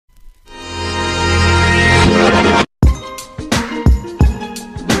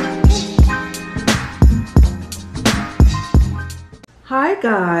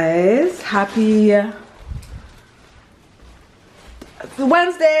guys, happy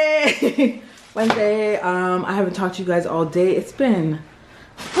Wednesday. Wednesday. I haven't talked to you guys all day. It's been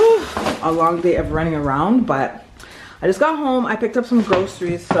a long day of running around, but I just got home. I picked up some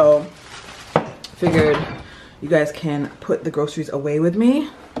groceries, so figured you guys can put the groceries away with me.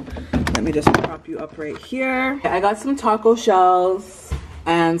 Let me just prop you up right here. I got some taco shells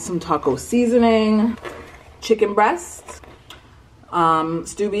and some taco seasoning, chicken breast,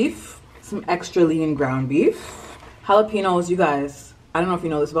 stew beef, some extra lean ground beef, jalapenos. You guys, I don't know if you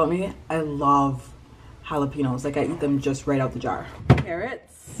know this about me, I love jalapenos. Like, I eat them just right out the jar.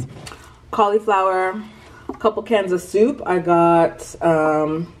 Carrots, cauliflower, a couple cans of soup. I got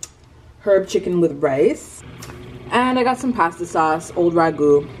herb chicken with rice, and I got some pasta sauce, old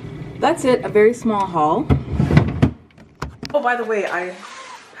ragu. That's it, a very small haul. Oh, by the way, I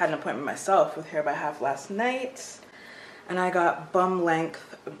had an appointment myself with Hair by Half last night, and I got bum length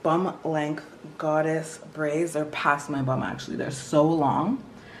goddess braids. They're past my bum, actually. They're so long.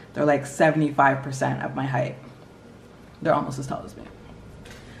 They're like 75% of my height. They're almost as tall as me.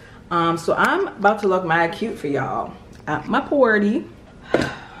 So I'm about to look mad cute for y'all at my party.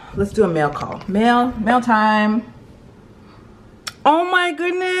 Let's do a mail call. Mail time. Oh my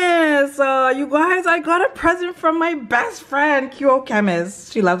goodness, you guys, I got a present from my best friend, QO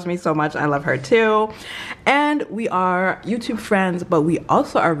Chemist. She loves me so much. I love her too. And we are YouTube friends, but we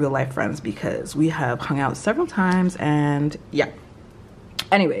also are real life friends because we have hung out several times, and yeah.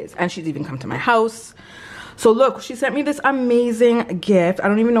 Anyways, and she's even come to my house. So look, she sent me this amazing gift. I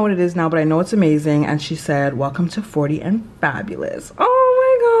don't even know what it is now, but I know it's amazing. And she said, welcome to 40 and Fabulous.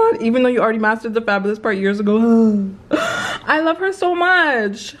 Oh my God, even though you already mastered the fabulous part years ago. I love her so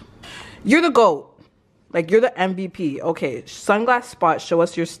much. You're the GOAT. Like, you're the MVP. Okay, sunglass spot, show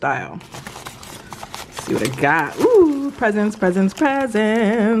us your style. Let's see what I got. Ooh, presents, presents,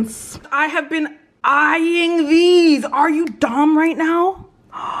 presents. I have been eyeing these. Are you dumb right now?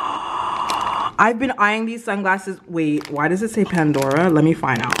 I've been eyeing these sunglasses. Wait, why does it say Pandora? Let me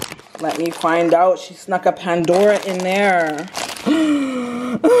find out. Let me find out. She snuck a Pandora in there.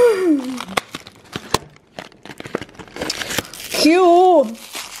 Cute.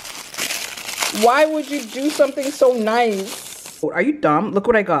 Why would you do something so nice? Are you dumb? Look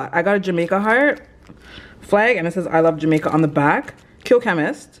what I got. I got a Jamaica heart flag, and it says I love Jamaica on the back. Kill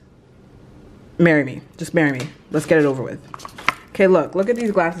Chemist. Marry me. Just marry me. Let's get it over with. Okay, look at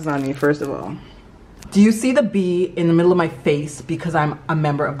these glasses on me, first of all. Do you see the bee in the middle of my face because I'm a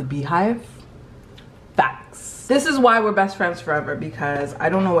member of the beehive? Facts. This is why we're best friends forever, because I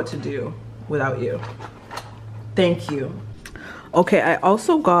don't know what to do without you. Thank you. Okay, I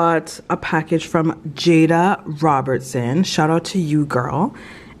also got a package from Jada Robertson. Shout out to you, girl.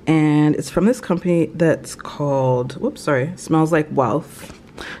 And it's from this company that's called, whoops, sorry, Smells Like Wealth.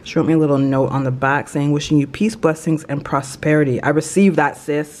 She wrote me a little note on the back saying, wishing you peace, blessings, and prosperity. I received that,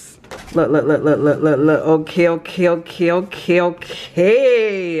 sis. Look.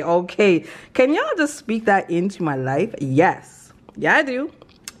 Okay. Can y'all just speak that into my life? Yes. Yeah, I do.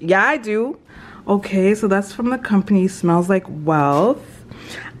 Yeah, I do. Okay, so that's from the company Smells Like Wealth.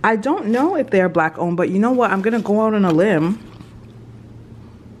 I don't know if they're black owned, but you know what? I'm gonna go out on a limb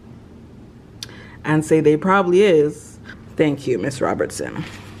and say they probably is. Thank you, Miss Robertson.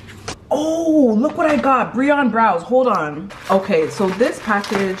 Oh, look what I got. Brie-on brows. Hold on. Okay, so this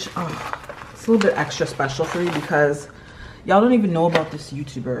package, it's a little bit extra special for you because y'all don't even know about this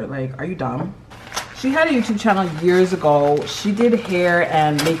YouTuber. Like, are you dumb? She had a YouTube channel years ago. She did hair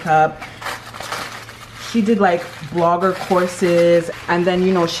and makeup. She did like blogger courses, and then,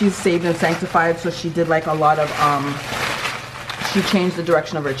 you know, she's saved and sanctified, so she did like a lot of she changed the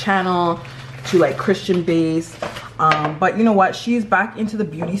direction of her channel to like Christian based. But you know what, she's back into the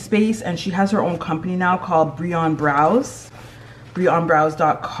beauty space, and she has her own company now called Brie-on Brows,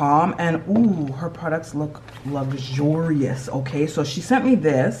 brionbrows.com, and ooh, her products look luxurious. Okay, so she sent me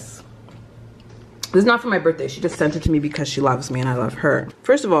this. This is not for my birthday. She just sent it to me because she loves me and I love her.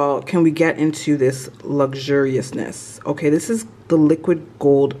 First of all, can we get into this luxuriousness? Okay, this is the liquid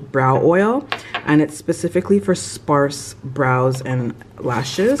gold brow oil, and it's specifically for sparse brows and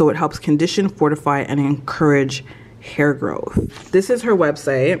lashes. So it helps condition, fortify, and encourage hair growth. This is her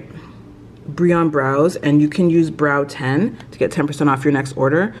website, Brie-on Brows, and you can use Brow 10 to get 10% off your next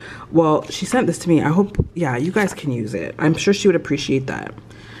order. Well, she sent this to me. I hope, yeah, you guys can use it. I'm sure she would appreciate that.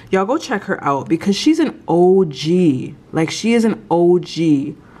 Y'all go check her out because she's an OG. Like, she is an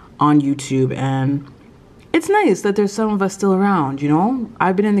OG on YouTube, and it's nice that there's some of us still around, you know?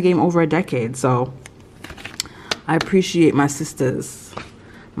 I've been in the game over a decade, so I appreciate my sisters.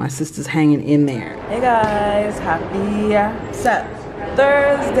 My sisters hanging in there. Hey guys, happy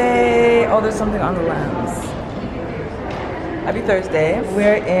Thursday. Oh, there's something on the lens. Happy Thursday.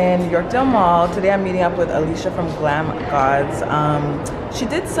 We're in Yorkdale Mall. Today I'm meeting up with Alicia from Glam Gods. She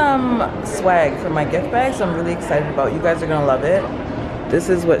did some swag for my gift bag, so I'm really excited about it. You guys are gonna love it. This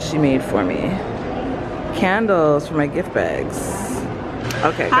is what she made for me. Candles for my gift bags.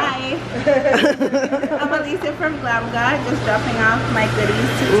 Okay. Hi. I'm Alicia from Glam God, just dropping off my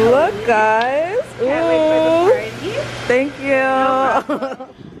goodies to Toni. Look, guys. Can't wait for the party. Thank you.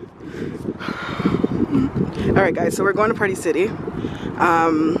 All right, guys. So we're going to Party City.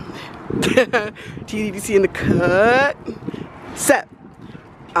 TDDC in the cut. Set.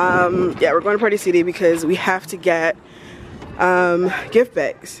 Yeah, we're going to Party City because we have to get gift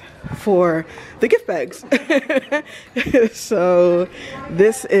bags for the gift bags. So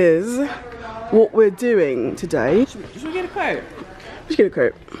this is what we're doing today. Should we get a cart? Let's get a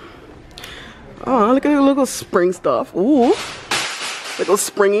cart. Oh, look at the little spring stuff. Ooh, little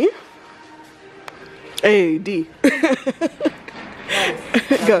springy. A D.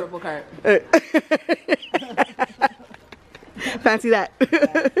 Go. Purple cart. Fancy that.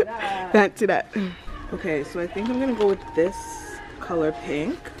 Fancy that. Okay, so I think I'm gonna go with this color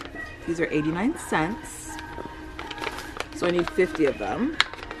pink. These are 89 cents. So I need 50 of them.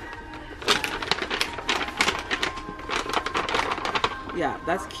 Yeah,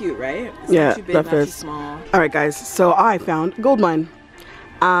 that's cute, right? It's yeah, not too big, that not too fits. small. All right, guys. So I found Goldmine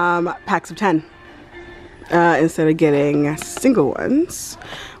packs of 10. Instead of getting single ones,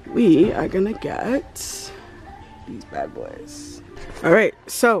 we are gonna get these bad boys. All right.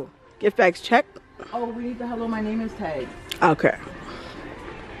 So gift bags check. Oh, we need the hello, my name is tag. Okay.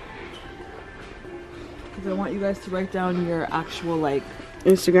 Because I want you guys to write down your actual like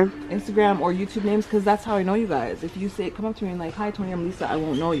Instagram or YouTube names, because that's how I know you guys. If you say, come up to me and like, hi Toni, I'm Lisa, I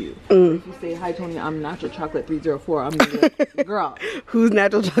won't know you. If you say, hi Toni, I'm Natural Chocolate 304, I'm like, girl. Who's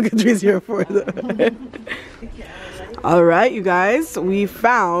Natural Chocolate 304? All right, you guys, we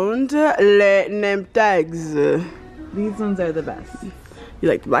found name tags. These ones are the best. You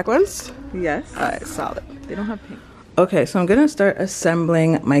like the black ones? Yes. All right, solid. They don't have pink. Okay, so I'm gonna start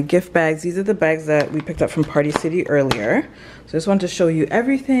assembling my gift bags. These are the bags that we picked up from Party City earlier. So I just wanted to show you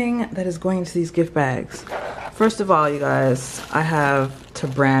everything that is going into these gift bags. First of all, you guys, I have to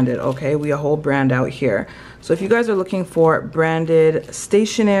brand it, okay? We a whole brand out here. So if you guys are looking for branded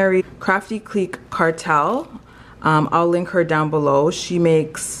stationery, Crafty Clique Cartel, I'll link her down below. She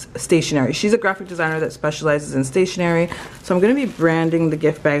makes stationery. She's a graphic designer that specializes in stationery. So I'm gonna be branding the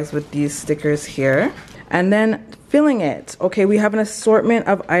gift bags with these stickers here. And then filling it. Okay, we have an assortment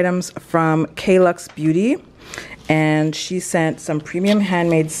of items from K-Lux Beauty. And she sent some premium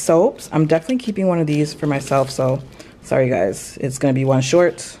handmade soaps. I'm definitely keeping one of these for myself. So sorry guys, it's gonna be one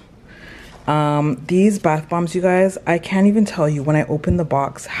short. These bath bombs, you guys, I can't even tell you when I opened the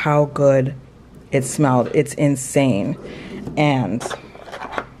box how good it smelled. It's insane. And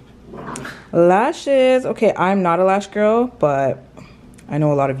lashes. Okay, I'm not a lash girl, but I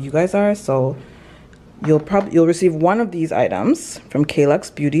know a lot of you guys are, so you'll receive one of these items from K-Lux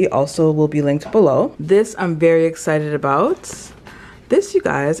Beauty. Also will be linked below. This I'm very excited about. This, you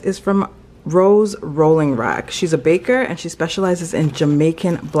guys, is from Rose Rolling Rack. She's a baker and she specializes in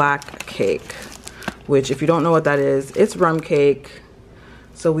Jamaican black cake, which if you don't know what that is, it's rum cake.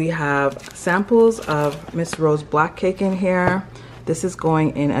 So we have samples of Miss Rose black cake in here. This is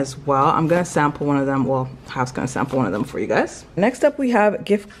going in as well. I'm gonna sample one of them. Well, Half's gonna sample one of them for you guys. Next up, we have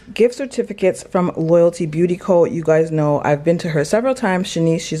gift certificates from Loyalty Beauty Co. You guys know I've been to her several times.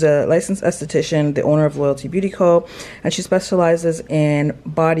 Shanice, she's a licensed esthetician, the owner of Loyalty Beauty Co. And she specializes in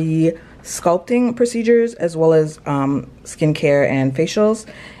body sculpting procedures as well as skincare and facials.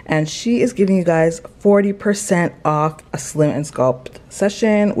 And she is giving you guys 40% off a slim and sculpt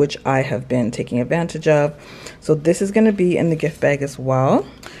session, which I have been taking advantage of. So this is going to be in the gift bag as well.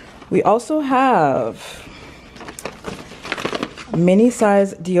 We also have mini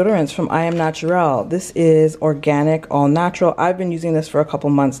size deodorants from I Am Naturel. This is organic, all natural. I've been using this for a couple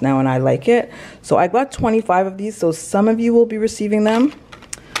months now and I like it. So I got 25 of these, so some of you will be receiving them.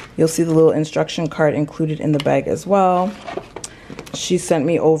 You'll see the little instruction card included in the bag as well. She sent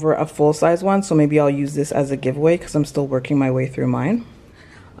me over a full-size one, so maybe I'll use this as a giveaway because I'm still working my way through mine.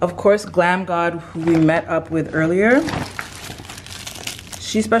 Of course, Glam God, who we met up with earlier,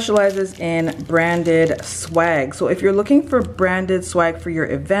 she specializes in branded swag. So if you're looking for branded swag for your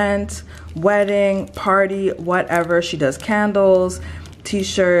event, wedding, party, whatever, she does candles,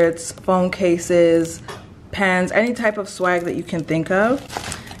 t-shirts, phone cases, pens, any type of swag that you can think of.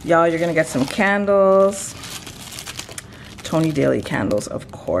 Y'all, you're gonna get some candles. Toni Daley candles,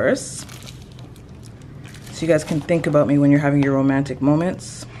 of course. So you guys can think about me when you're having your romantic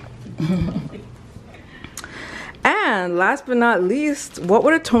moments. And last but not least, what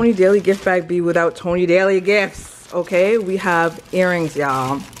would a Toni Daley gift bag be without Toni Daley gifts? Okay, we have earrings,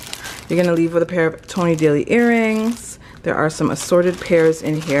 y'all. You're gonna leave with a pair of Toni Daley earrings. There are some assorted pairs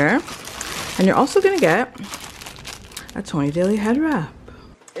in here. And you're also gonna get a Toni Daley head wrap.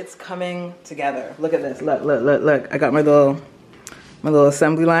 It's coming together. Look at this, look, look, look, look. I got my little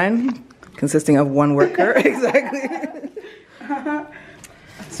assembly line consisting of one worker, exactly.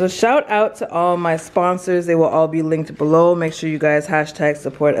 So shout out to all my sponsors. They will all be linked below. Make sure you guys hashtag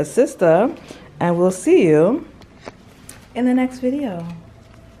support a sister, and we'll see you in the next video.